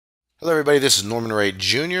Hello, everybody. This is Norman Wright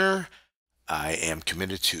Jr. I am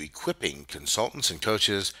committed to equipping consultants and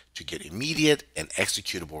coaches to get immediate and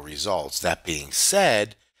executable results. That being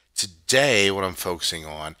said, today what I'm focusing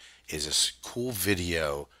on is this cool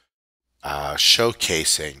video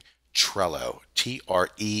showcasing Trello,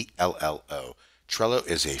 Trello. Trello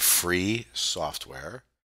is a free software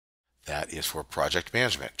that is for project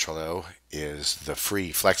management. Trello is the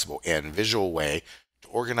free, flexible, and visual way to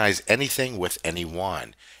organize anything with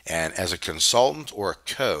anyone. And as a consultant or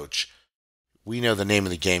a coach, we know the name of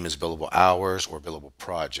the game is billable hours or billable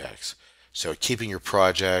projects. So keeping your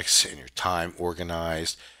projects and your time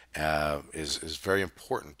organized is very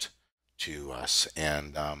important to us.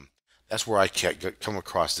 And that's where I come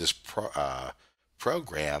across this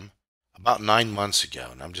program about 9 months ago.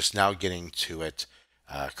 And I'm just now getting to it,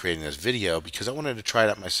 creating this video because I wanted to try it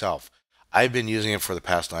out myself. I've been using it for the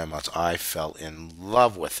past 9 months. I fell in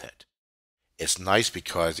love with it. It's nice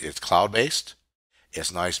because it's cloud-based.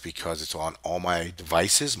 It's nice because it's on all my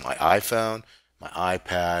devices, my iPhone, my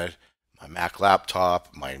iPad, my Mac laptop,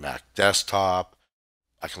 my Mac desktop.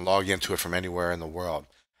 I can log into it from anywhere in the world.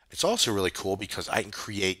 It's also really cool because I can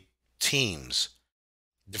create teams,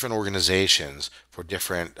 different organizations for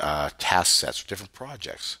different task sets, for different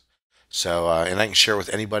projects. So, and I can share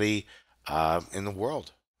with anybody in the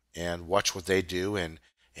world and watch what they do and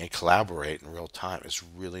collaborate in real time. It's a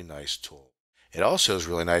really nice tool. It also is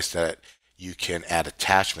really nice that you can add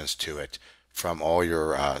attachments to it from all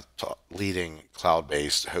your leading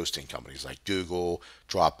cloud-based hosting companies like Google,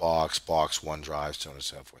 Dropbox, Box, OneDrive, so on and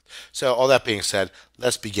so forth. So all that being said,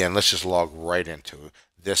 let's begin. Let's just log right into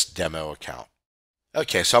this demo account.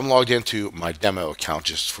 Okay, so I'm logged into my demo account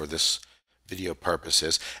just for this video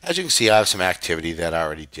purposes. As you can see, I have some activity that I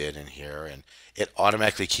already did in here, and it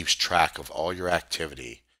automatically keeps track of all your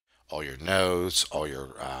activity, all your notes, all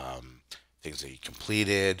your things that you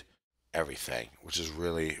completed, everything, which is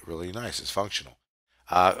really, really nice. It's functional.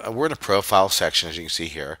 We're in a profile section, as you can see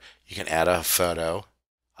here. You can add a photo.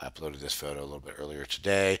 I uploaded this photo a little bit earlier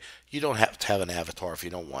today. You don't have to have an avatar if you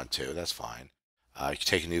don't want to. That's fine. You can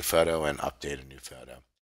take a new photo and update a new photo.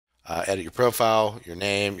 Edit your profile, your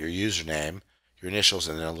name, your username, your initials,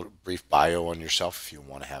 and then a little brief bio on yourself if you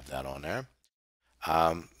want to have that on there.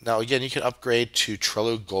 Now, again, you can upgrade to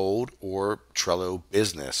Trello Gold or Trello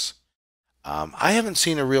Business. I haven't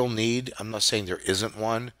seen a real need. I'm not saying there isn't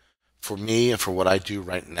one. For me and for what I do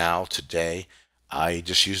right now today, I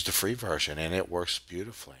just use the free version and it works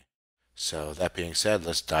beautifully. So that being said,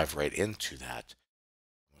 let's dive right into that.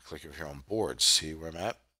 I'm going to click over here on boards, see where I'm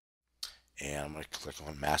at. And I'm going to click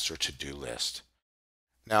on master to-do list.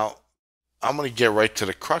 Now, I'm going to get right to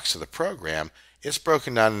the crux of the program. It's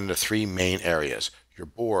broken down into three main areas. Your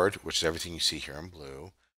board, which is everything you see here in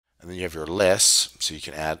blue. And then you have your lists, so you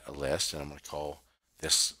can add a list, and I'm going to call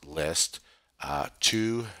this list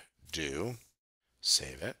to do.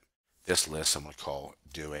 Save it. This list I'm going to call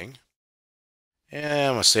doing. And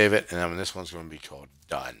I'm going to save it, and then this one's going to be called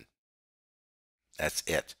done. That's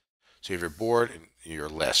it. So you have your board and your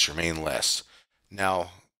list, your main list.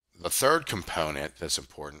 Now, the third component that's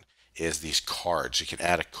important is these cards. You can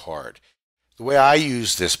add a card. The way I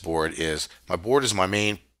use this board is my board is my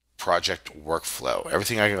main project workflow.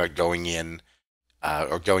 Everything I got going in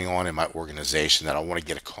or going on in my organization that I want to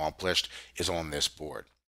get accomplished is on this board.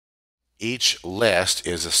 Each list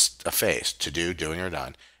is a phase, to do, doing, or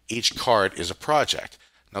done. Each card is a project.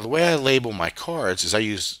 Now, the way I label my cards is I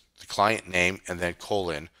use the client name and then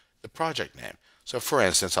colon the project name. So, for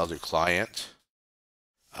instance, I'll do client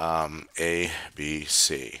A, B,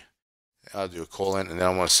 C. I'll do a colon, and then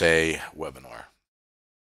I want to say webinar.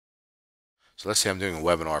 So let's say I'm doing a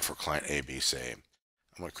webinar for client ABC. I'm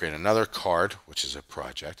going to create another card, which is a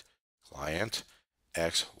project, client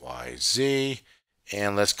XYZ,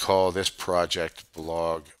 and let's call this project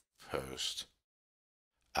blog post.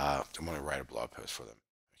 I'm going to write a blog post for them.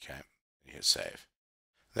 Okay, you hit save.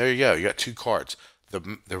 There you go. You got two cards.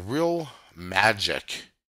 The real magic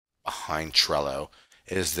behind Trello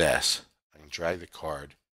is this. I can drag the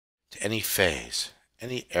card to any phase,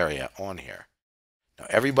 any area on here. Now,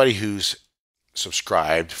 everybody who's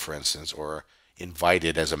subscribed, for instance, or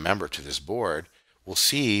invited as a member to this board will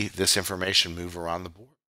see this information move around the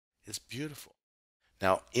board. It's beautiful.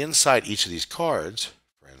 Now, inside each of these cards,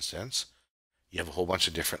 for instance, you have a whole bunch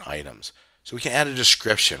of different items. So we can add a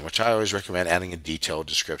description, which I always recommend adding a detailed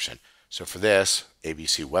description. So for this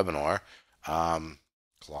ABC webinar,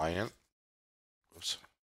 client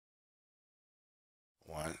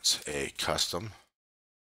wants a custom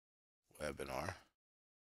webinar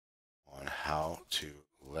on how to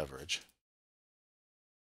leverage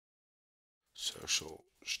social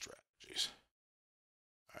strategies.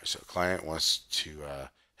 All right, so client wants to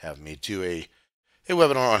have me do a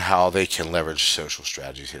webinar on how they can leverage social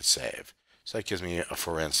strategies. Hit save. So that gives me a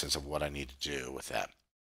for instance of what I need to do with that.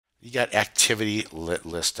 You got activity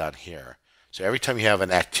list on here. So every time you have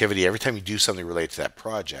an activity, every time you do something related to that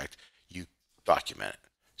project, you document it.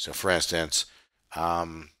 So for instance,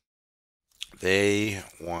 they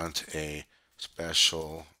want a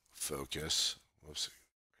special focus. Whoops,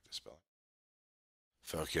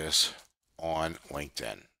 focus on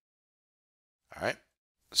LinkedIn. All right.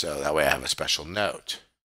 So that way I have a special note.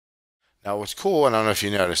 Now what's cool, and I don't know if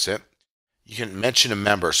you noticed it, you can mention a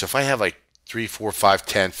member. So if I have like 3, 4, 5,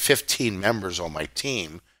 10, 15 members on my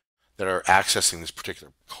team that are accessing this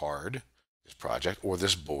particular card, this project, or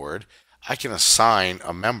this board, I can assign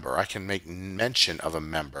a member. I can make mention of a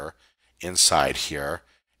member inside here,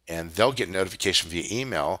 and they'll get notification via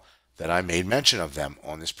email that I made mention of them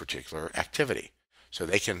on this particular activity. So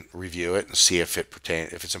they can review it and see if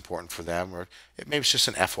it's important for them, or maybe it's just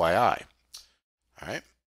an FYI. All right.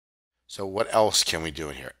 So what else can we do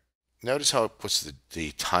in here? Notice how it puts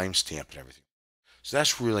the timestamp and everything. So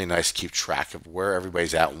that's really nice to keep track of where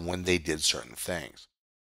everybody's at and when they did certain things.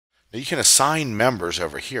 Now you can assign members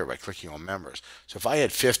over here by clicking on members. So if I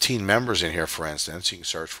had 15 members in here, for instance, you can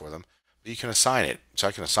search for them, but you can assign it. So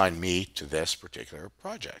I can assign me to this particular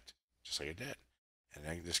project, just like I did. And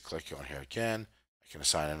I can just click on here again. I can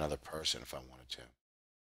assign another person if I wanted to.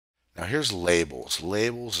 Now here's labels.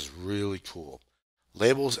 Labels is really cool.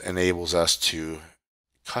 Labels enables us to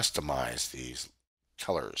customize these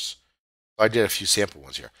colors. I did a few sample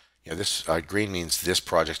ones here. This green means this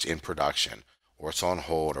project's in production, or it's on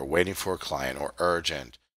hold, or waiting for a client, or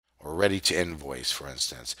urgent, or ready to invoice, for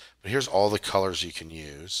instance. But here's all the colors you can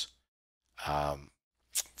use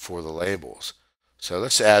for the labels. So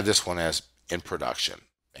let's add this one as in production.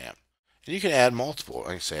 Bam. And you can add multiple.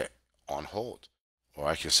 I can say on hold, or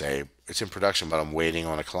I can say it's in production, but I'm waiting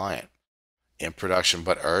on a client. In production,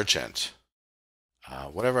 but urgent.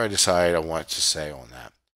 Whatever I decide I want to say on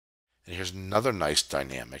that. And here's another nice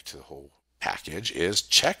dynamic to the whole package is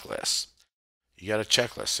checklists. You got a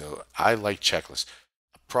checklist. So I like checklists.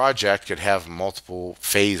 A project could have multiple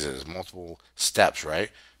phases, multiple steps,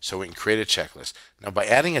 right? So we can create a checklist. Now by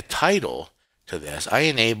adding a title to this, I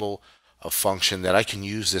enable a function that I can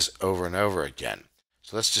use this over and over again.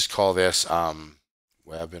 So let's just call this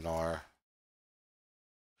webinar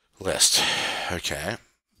list. Okay,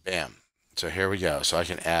 bam. So here we go. So I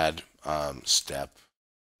can add step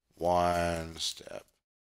 1, step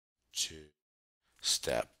 2,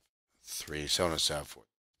 step 3, so on and so forth.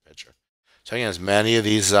 Picture. So I can have as many of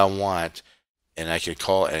these as I want, and I can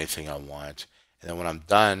call it anything I want. And then when I'm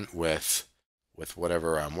done with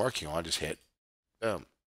whatever I'm working on, just hit boom.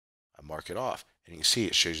 I mark it off, and you can see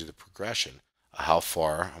it shows you the progression of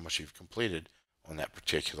how much you've completed on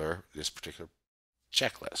this particular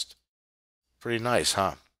checklist. Pretty nice,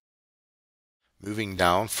 huh? Moving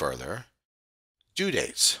down further, due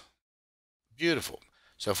dates. Beautiful.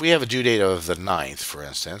 So if we have a due date of the 9th, for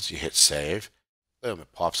instance, you hit save, boom,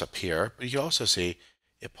 it pops up here. But you can also see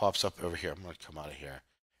it pops up over here. I'm going to come out of here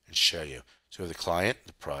and show you. So we have the client,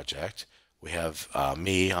 the project. We have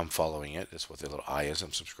me, I'm following it. That's what the little I is,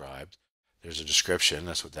 I'm subscribed. There's a description,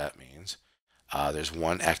 that's what that means. There's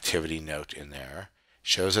one activity note in there.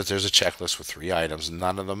 Shows that there's a checklist with 3 items.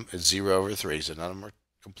 None of them is 0 over 3, so none of them are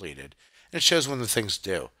completed. And it shows when the things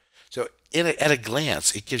due. So at a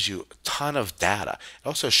glance, it gives you a ton of data. It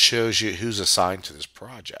also shows you who's assigned to this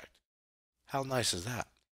project. How nice is that?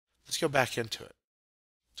 Let's go back into it.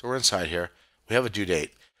 So we're inside here. We have a due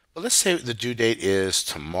date. But let's say the due date is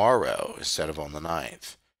tomorrow instead of on the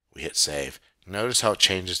 9th. We hit save. Notice how it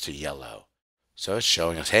changes to yellow. So it's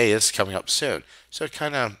showing us, hey, it's coming up soon. So it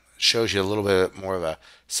kind of shows you a little bit more of a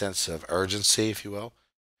sense of urgency, if you will.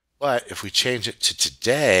 But if we change it to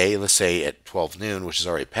today, let's say at 12 noon, which is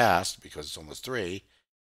already passed because it's almost 3,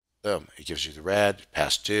 boom, it gives you the red,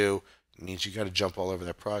 past due. It means you got to jump all over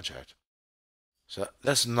that project. So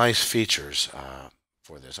that's nice features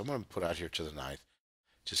for this. I'm going to put out here to the 9th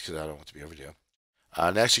just because I don't want to be overdue.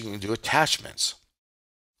 Next, you can do attachments.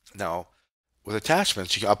 Now, with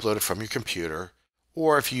attachments, you can upload it from your computer,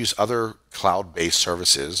 or if you use other cloud-based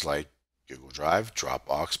services like Google Drive,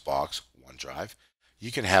 Dropbox, Box, OneDrive,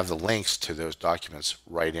 you can have the links to those documents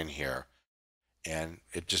right in here, and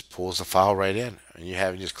it just pulls the file right in. And you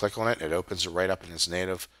just click on it, it opens it right up in its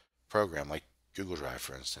native program, like Google Drive,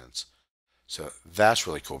 for instance. So that's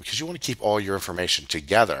really cool because you want to keep all your information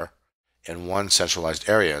together in one centralized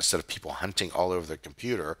area instead of people hunting all over the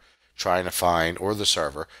computer trying to find, or the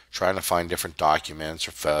server, trying to find different documents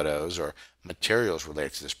or photos or materials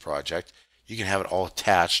related to this project. You can have it all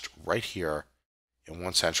attached right here in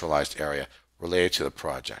one centralized area related to the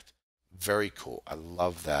project. Very cool. I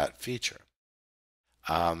love that feature.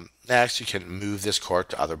 Next, you can move this card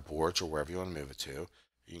to other boards or wherever you want to move it to.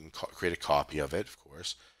 You can create a copy of it, of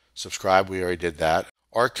course. Subscribe, we already did that.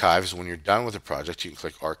 Archives, when you're done with the project, you can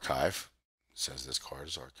click Archive. It says this card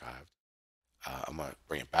is archived. I'm going to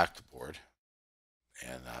bring it back to board,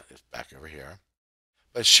 and it's back over here.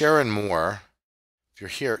 But share and more, if you're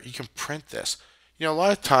here, you can print this. You know, a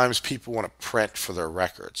lot of times people want to print for their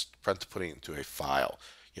records, print to put it into a file.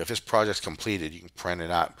 You know, if this project's completed, you can print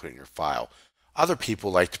it out and put it in your file. Other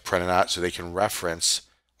people like to print it out so they can reference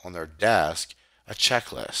on their desk a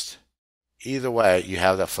checklist. Either way, you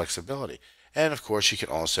have that flexibility. And of course, you can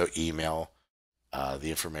also email the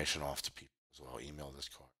information off to people as well. Email this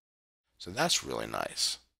card. So that's really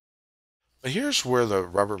nice. But here's where the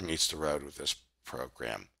rubber meets the road with this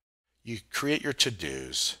program. You create your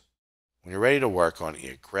to-dos. When you're ready to work on it,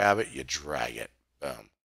 you grab it, you drag it. Boom.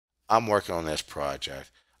 I'm working on this project.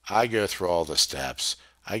 I go through all the steps.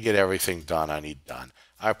 I get everything done I need done.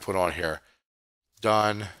 I put on here,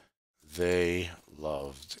 done, they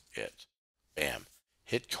loved it. Bam.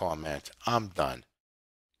 Hit comment. I'm done.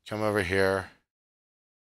 Come over here.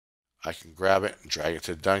 I can grab it and drag it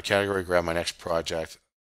to the done category, grab my next project.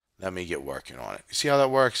 Let me get working on it. You see how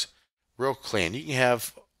that works? Real clean. You can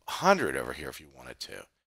have 100 over here if you wanted to.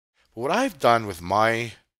 But what I've done with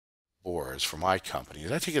my boards for my company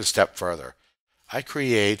is I take it a step further. I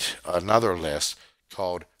create another list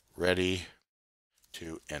called Ready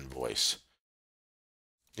to Invoice.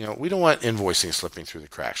 You know, we don't want invoicing slipping through the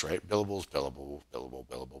cracks, right? Billables, billable, billable,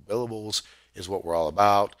 billable, billables is what we're all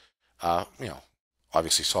about. You know,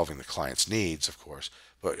 obviously solving the client's needs, of course.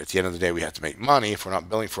 But at the end of the day, we have to make money. If we're not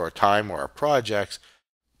billing for our time or our projects,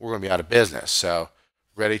 we're going to be out of business. So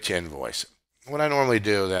ready to invoice. What I normally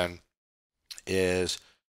do then is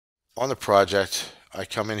on the project, I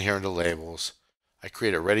come in here into labels. I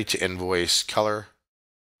create a ready to invoice color,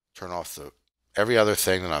 turn off every other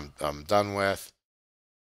thing that I'm done with.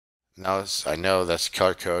 Now I know that's the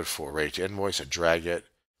color code for ready to invoice. I drag it,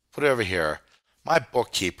 put it over here. My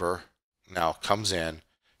bookkeeper now comes in.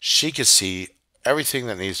 She can see everything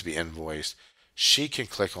that needs to be invoiced. She can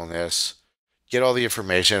click on this, get all the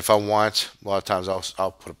information. If I want, a lot of times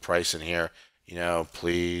I'll put a price in here. You know,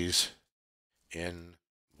 please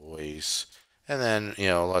invoice, and then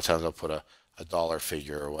a lot of times I'll put a dollar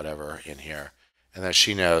figure or whatever in here, and then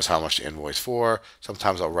she knows how much to invoice for.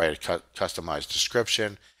 Sometimes I'll write a customized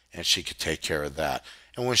description, and she could take care of that.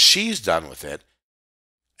 And when she's done with it,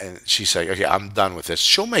 and she's like, okay, I'm done with this,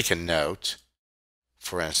 she'll make a note,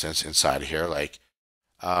 for instance, inside of here, like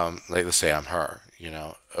let's say I'm her,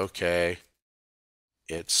 okay,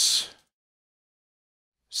 it's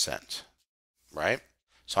sent, right?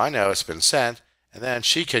 So I know it's been sent, and then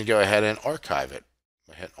she can go ahead and archive it.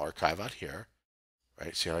 I hit archive out here,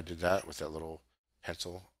 right? See how I did that with that little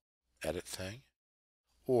pencil edit thing?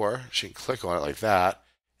 Or she can click on it like that,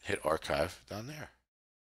 hit archive down there.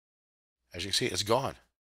 As you can see, it's gone.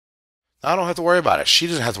 Now I don't have to worry about it. She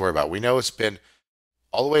doesn't have to worry about it. We know it's been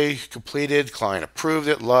all the way completed. Client approved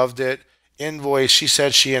it, loved it. Invoice, she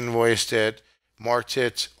said she invoiced it, marked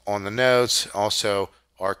it on the notes, also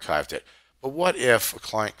archived it. But what if a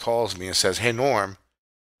client calls me and says, hey, Norm,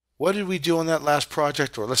 what did we do on that last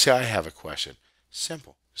project? Or let's say I have a question.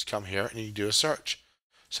 Simple. Just come here and you can do a search.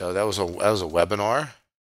 So that was a webinar.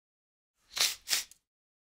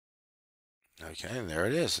 Okay, and there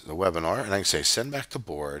it is, the webinar. And I can say send back to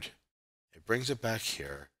board. It brings it back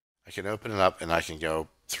here. I can open it up and I can go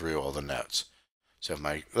through all the notes. So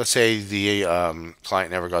if let's say the client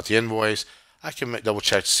never got the invoice, I can double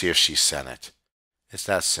check to see if she sent it. It's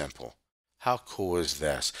that simple. How cool is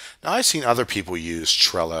this? Now I've seen other people use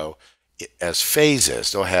Trello as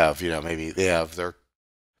phases. They'll have, maybe they have their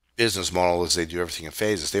business model is they do everything in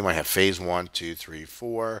phases. They might have phase 1, 2, 3,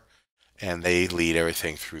 4, and they lead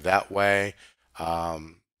everything through that way.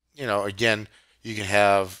 Again, you can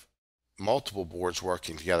have multiple boards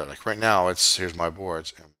working together. Like right now, here's my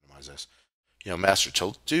boards. Minimize this. Master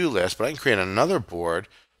to-do list, but I can create another board.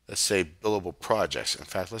 Let's say billable projects. In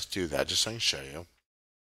fact, let's do that just so I can show you.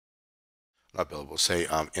 Not billable, say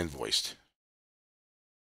invoiced.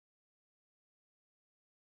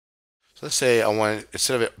 So let's say I want,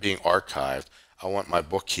 instead of it being archived, I want my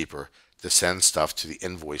bookkeeper to send stuff to the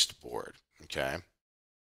invoiced board. Okay.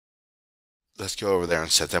 Let's go over there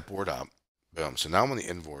and set that board up. Boom. So now I'm on the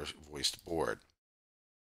invoiced board.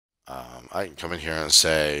 I can come in here and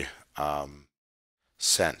say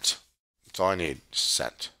sent. That's all I need.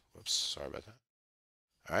 Sent. Whoops. Sorry about that.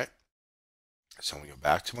 All right. So I'm going to go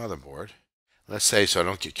back to my other board. Let's say, so I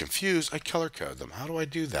don't get confused, I color code them. How do I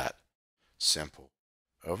do that? Simple.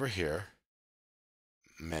 over here,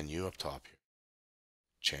 menu up top here,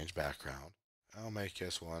 change background. I'll make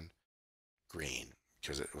this one green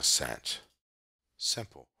because it was sent.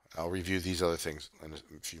 Simple. I'll review these other things in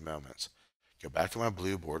a few moments. Go back to my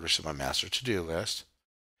blue board, which is my master to-do list.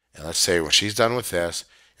 And let's say when she's done with this,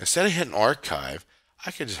 instead of hitting archive,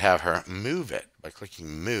 I could just have her move it by clicking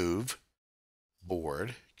move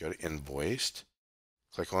board, go to invoiced,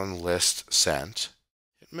 click on list sent,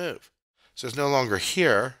 hit move. So it's no longer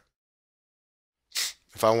here.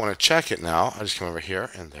 If I want to check it now, I just come over here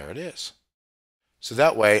and there it is. So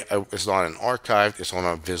that way it's not an archive, it's on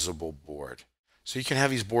a visible board. So you can have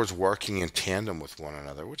these boards working in tandem with one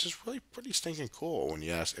another, which is really pretty stinking cool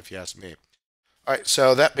if you ask me. All right,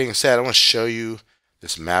 so that being said, I want to show you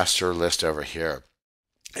this master list over here.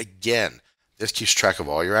 Again, this keeps track of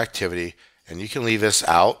all your activity, and you can leave this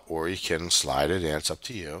out or you can slide it in. It's up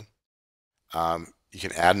to you. You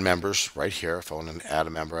can add members right here. If I want to add a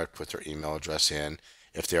member, I'd put their email address in.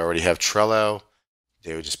 If they already have Trello,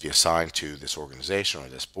 they would just be assigned to this organization or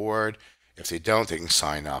this board. If they don't, they can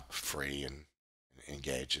sign up free and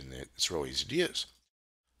engage, and it's real easy to use.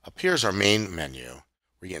 Up here is our main menu.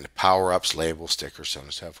 We get into power-ups, labels, stickers, so on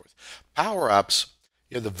and so forth. Power-ups,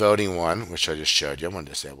 you have the voting one, which I just showed you. I'm going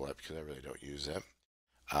to disable it because I really don't use it.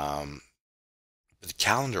 But the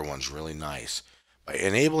calendar one's really nice. By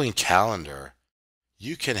enabling calendar,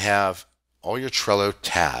 you can have all your Trello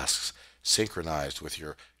tasks synchronized with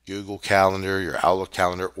your Google Calendar, your Outlook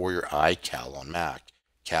Calendar, or your iCal on Mac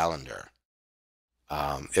calendar.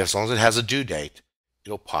 As long as it has a due date,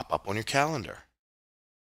 it'll pop up on your calendar.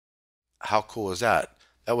 How cool is that?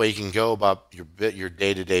 That way you can go about your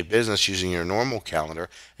day-to-day business using your normal calendar,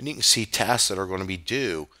 and you can see tasks that are going to be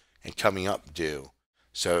due and coming up due.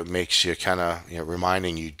 So it makes you kind of,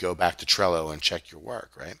 reminding you to go back to Trello and check your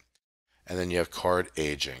work, right? And then you have card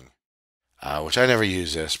aging, which I never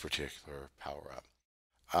use this particular power-up.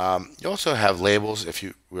 You also have labels.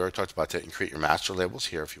 We already talked about that. You can create your master labels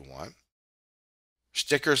here if you want.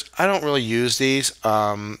 Stickers, I don't really use these.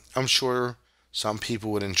 I'm sure some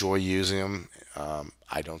people would enjoy using them.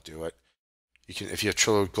 I don't do it. If you have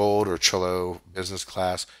Trello Gold or Trello Business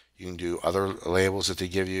Class, you can do other labels that they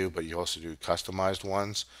give you, but you also do customized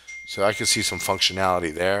ones. So I can see some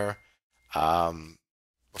functionality there. But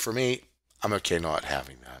for me, I'm okay not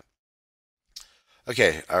having that.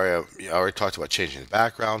 Okay, I already talked about changing the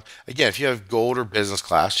background. Again, if you have Gold or Business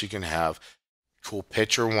Class, you can have cool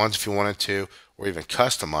picture ones if you wanted to, or even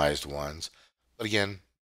customized ones. But again,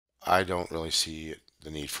 I don't really see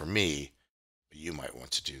the need for me, but you might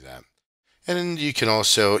want to do that. And then you can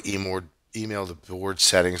also email the board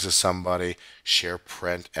settings to somebody, share,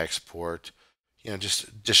 print, export, just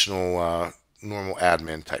additional normal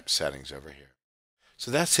admin type settings over here. So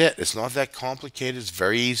that's it. It's not that complicated. It's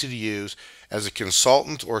very easy to use. As a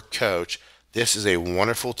consultant or coach, this is a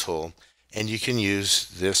wonderful tool, and you can use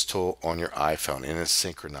this tool on your iPhone, and it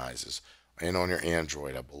synchronizes, and on your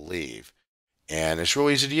Android, I believe. And it's real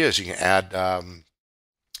easy to use. You can add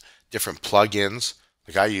different plugins.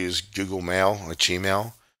 Like I use Google Mail, like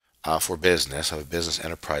Gmail, for business. I have a Business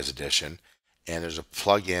Enterprise Edition, and there's a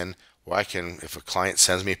plugin where I can, if a client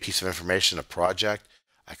sends me a piece of information, a project,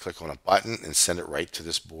 I click on a button and send it right to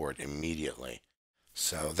this board immediately.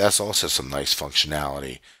 So that's also some nice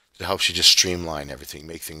functionality that helps you just streamline everything,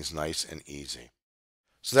 make things nice and easy.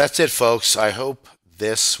 So that's it, folks. I hope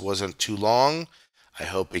this wasn't too long. I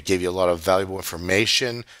hope it gave you a lot of valuable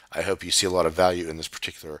information. I hope you see a lot of value in this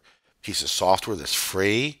particular piece of software that's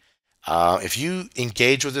free. If you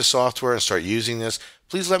engage with this software and start using this,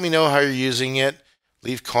 please let me know how you're using it.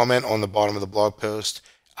 Leave comment on the bottom of the blog post.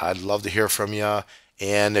 I'd love to hear from you.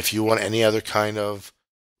 And if you want any other kind of,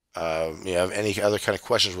 any other kind of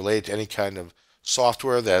questions related to any kind of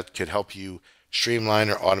software that could help you streamline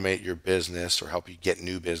or automate your business or help you get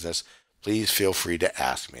new business, please feel free to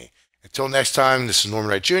ask me. Until next time, this is Norman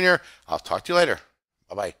Wright Jr. I'll talk to you later.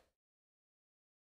 Bye-bye.